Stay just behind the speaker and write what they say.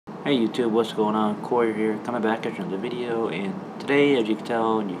Hey YouTube, what's going on? Corey here, coming back after another video, and today, as you can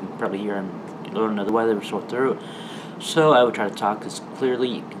tell, and you can probably hear, I'm learning another weather sore throat. So I will try to talk as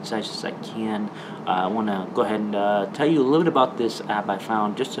clearly and concise as I can. I want to go ahead and tell you a little bit about this app I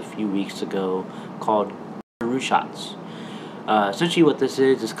found just a few weeks ago called GuruShots. Essentially what this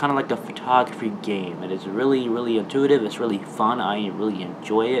is kind of like a photography game. It is really intuitive. It's really fun. I really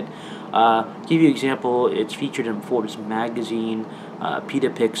enjoy it. Give you an example, it's featured in Forbes magazine,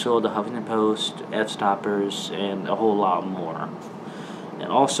 Petapixel, the Huffington Post, F-Stoppers, and a whole lot more.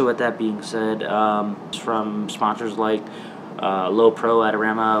 And also, with that being said, from sponsors like Low Pro,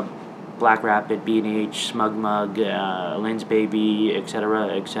 Adorama, Black Rapid, B&H, Smug Mug, Lynn's Baby, etc.,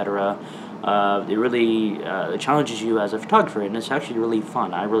 etc. It really challenges you as a photographer, and it's actually really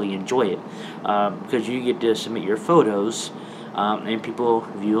fun. I really enjoy it because you get to submit your photos, and people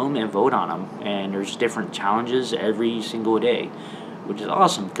view them and vote on them. And there's different challenges every single day, which is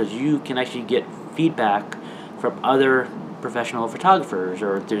awesome because you can actually get feedback from other professional photographers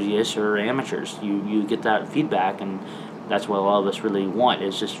or enthusiasts or amateurs. You get that feedback, and that's what a lot of us really want,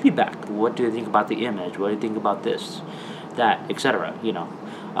 is just feedback. What do you think about the image? What do you think about this, that, etc.?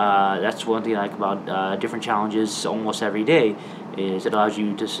 That's one thing I like about different challenges almost every day, is it allows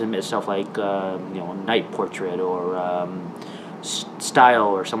you to submit stuff like night portrait or style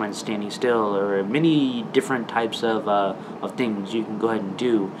or someone standing still, or many different types of things you can go ahead and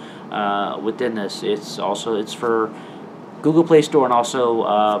do within this. It's for Google Play Store and also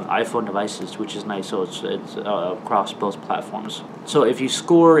iPhone devices, which is nice. So it's across both platforms. So if you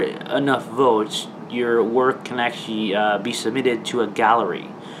score enough votes, your work can actually be submitted to a gallery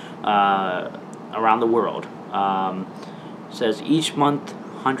around the world. It says each month,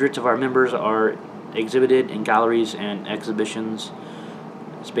 hundreds of our members are exhibited in galleries and exhibitions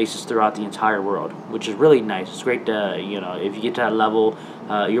spaces throughout the entire world, which is really nice. It's great to, if you get to that level,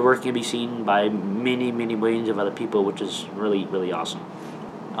 your work can be seen by many millions of other people, which is really awesome.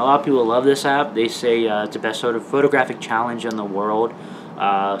 A lot of people love this app. They say it's the best sort of photographic challenge in the world.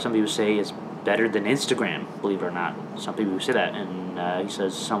 Some people say it's better than Instagram, believe it or not. Some people say that, and he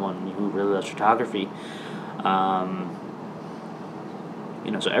says someone who really loves photography.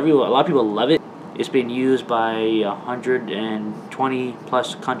 So a lot of people love it. It's been used by 120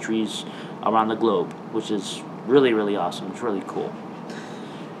 plus countries around the globe, which is really awesome. It's really cool.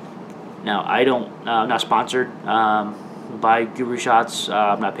 Now, I'm not sponsored by GuruShots.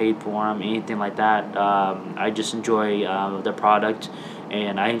 I'm not paid for them, anything like that. I just enjoy the product,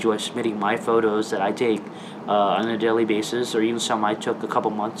 and I enjoy submitting my photos that I take on a daily basis, or even some I took a couple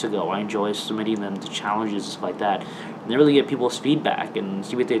months ago. I enjoy submitting them to challenges and stuff like that, and they really get people's feedback and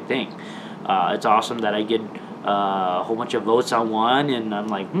see what they think. It's awesome that I get a whole bunch of votes on one, and I'm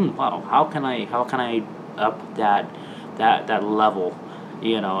like, wow, how can I up that level,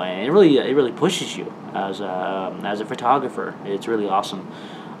 and it really pushes you as a photographer. It's really awesome.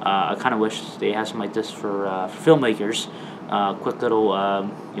 I kind of wish they had something like this for filmmakers. Quick little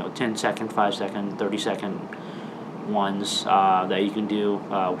 10-second, 5-second, 30-second ones that you can do,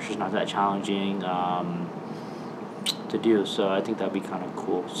 which is not that challenging to do. So I think that'd be kind of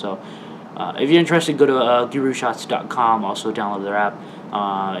cool. So if you're interested, go to GuruShots.com. Also download their app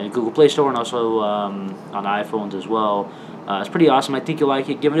in Google Play Store and also on iPhones as well. It's pretty awesome. I think you'll like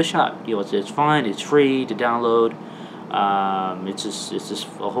it. Give it a shot. It's fun. It's free to download. It's just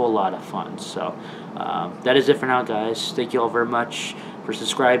a whole lot of fun. So that is it for now, guys. Thank you all very much for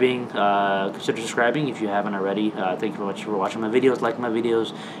subscribing. Consider subscribing if you haven't already. Thank you very much for watching my videos, liking my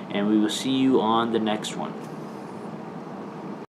videos, and we will see you on the next one.